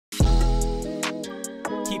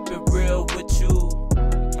it real with you.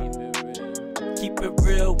 Keep it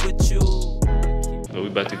real with you. What we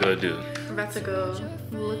about to go do? We're about to go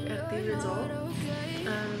look at the result of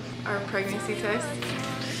our pregnancy test.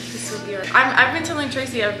 This will be our... I've been telling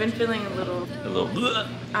Tracy I've been feeling a little Bleh.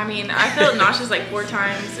 I mean, I felt nauseous like 4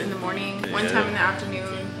 times in the morning, Yeah. 1 time in the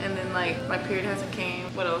afternoon, and then like my period hasn't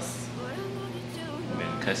came. What else?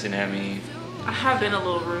 Been cussing at me. I have been a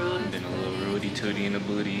little rude. Been a little Rudy Tooty in the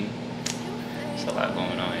booty. There's a lot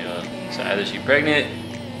going on, y'all. So either she pregnant,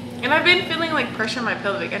 And I've been feeling like pressure in my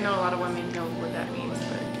pelvic. I know a lot of women know what that means,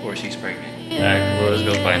 but... or she's pregnant. Alright, well, let's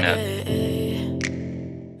go find out.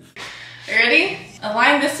 You ready? A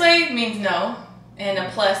line this way means no, and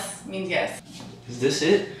a plus means yes. Is this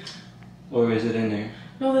it? Or is it in there?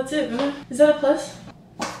 No, that's it, Bella. Is that a plus?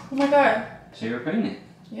 Oh my god. So you're pregnant?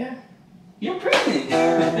 Yeah. You're pregnant!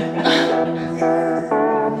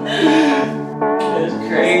 That's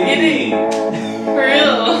crazy! For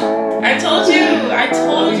real. I told you.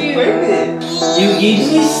 Pregnant! You get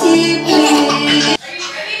me sick! Are you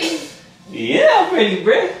ready? Yeah, I'm ready,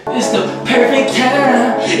 bruh. It's the perfect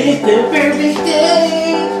time. It's the perfect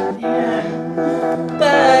day. Yeah.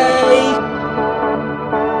 Bye.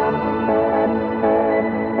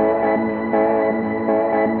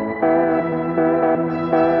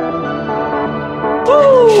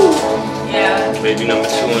 Woo! Yeah. Baby number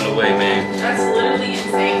 2 on the way, man. That's literally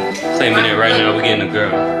insane. Claiming it right now. We're getting a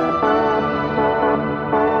girl.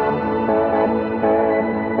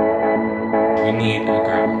 We need a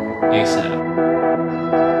girl. ASAP.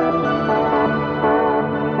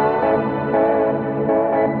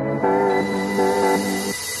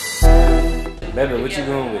 Baby, what you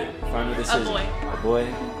going with? Final decision. A boy. A boy?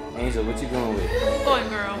 Angel, what you going with? Boy and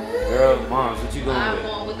girl. Girl, moms, what you going I'm with?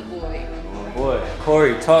 going with the boy. Oh, boy.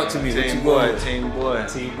 Corey, talk to me. What you going with? Team boy.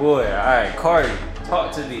 Team boy. Alright, Corey,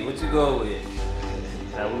 talk to me. What you going with?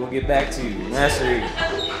 Alright, we're gonna get back to you. Mastery.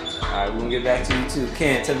 Alright, we're gonna get back to you too.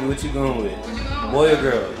 Ken, tell me what you going with. Boy or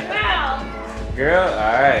girl? Girl?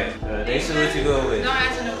 Alright. Daisha, what you going with? Don't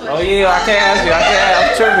answer no questions. Oh yeah, I can't ask you. I can't.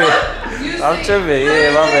 I'm tripping.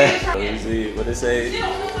 Yeah, my bad. Let me see what it say.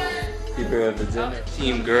 Keep her up the gym.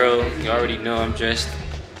 Team girl, you already know I'm dressed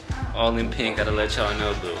all in pink. Gotta let y'all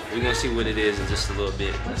know, but we're gonna see what it is in just a little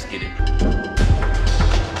bit. Let's get it.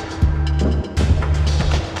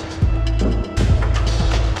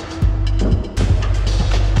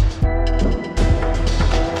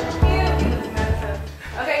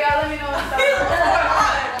 Okay, y'all, let me know what's up.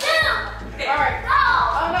 Alright.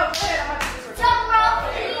 Oh no, go ahead. I'm about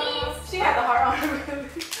to do this. She had the heart on her.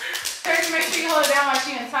 Tracy, make sure you hold it down while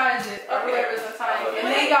she unties it. Or whoever's untying it. And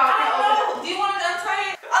then y'all can open it. Do you want to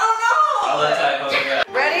untie it? I don't know. I'll untie it.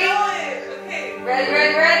 Ready? Okay. Ready?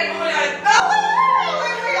 Oh my god. No!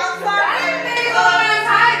 I'm sorry.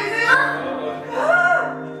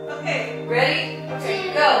 Okay. Ready?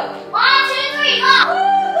 Okay, go. 1, 2, 3, go!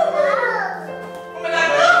 Oh my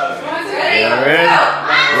god. Ready? Y'all ready?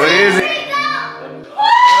 What is it?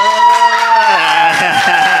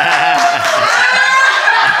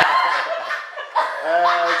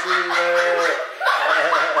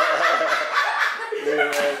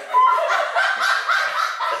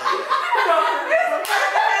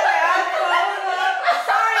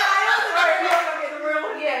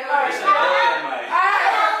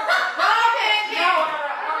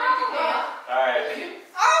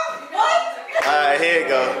 Alright, here you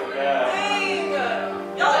go.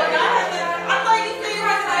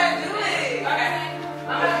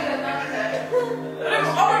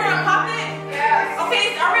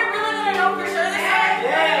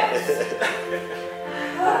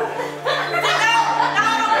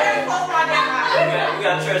 We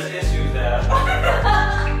got trust issues now.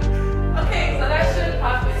 Okay, so that should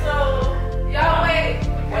pop it. So, y'all wait.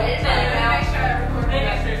 Wait a minute. Make sure I record it.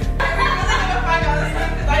 I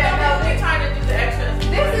don't know. We're trying to do the extras.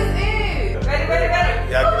 This is it. Ready?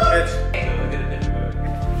 Y'all can catch.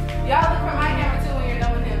 Y'all look for my camera too when you're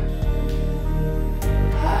done with him.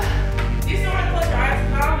 You still want to close your eyes?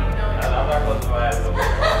 I don't even know. I'm not closing my eyes.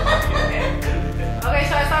 Okay,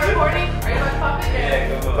 should I start recording? Are you going to pop it?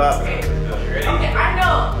 Yeah, go. Pop it. Okay. Ready? Okay, I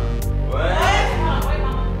know. What?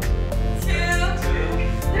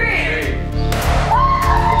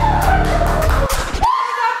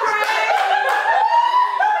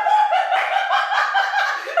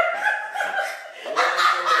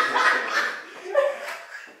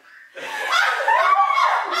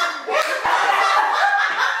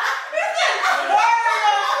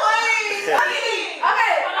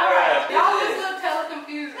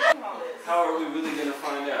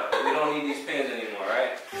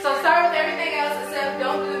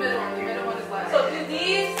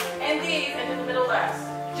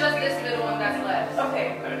 just this middle one that's left.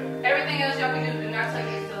 Okay. Everything else y'all can do. Do not touch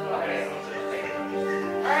it to the left.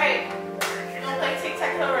 Alright. You don't play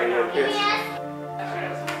tic-tac-toe right now. Yes.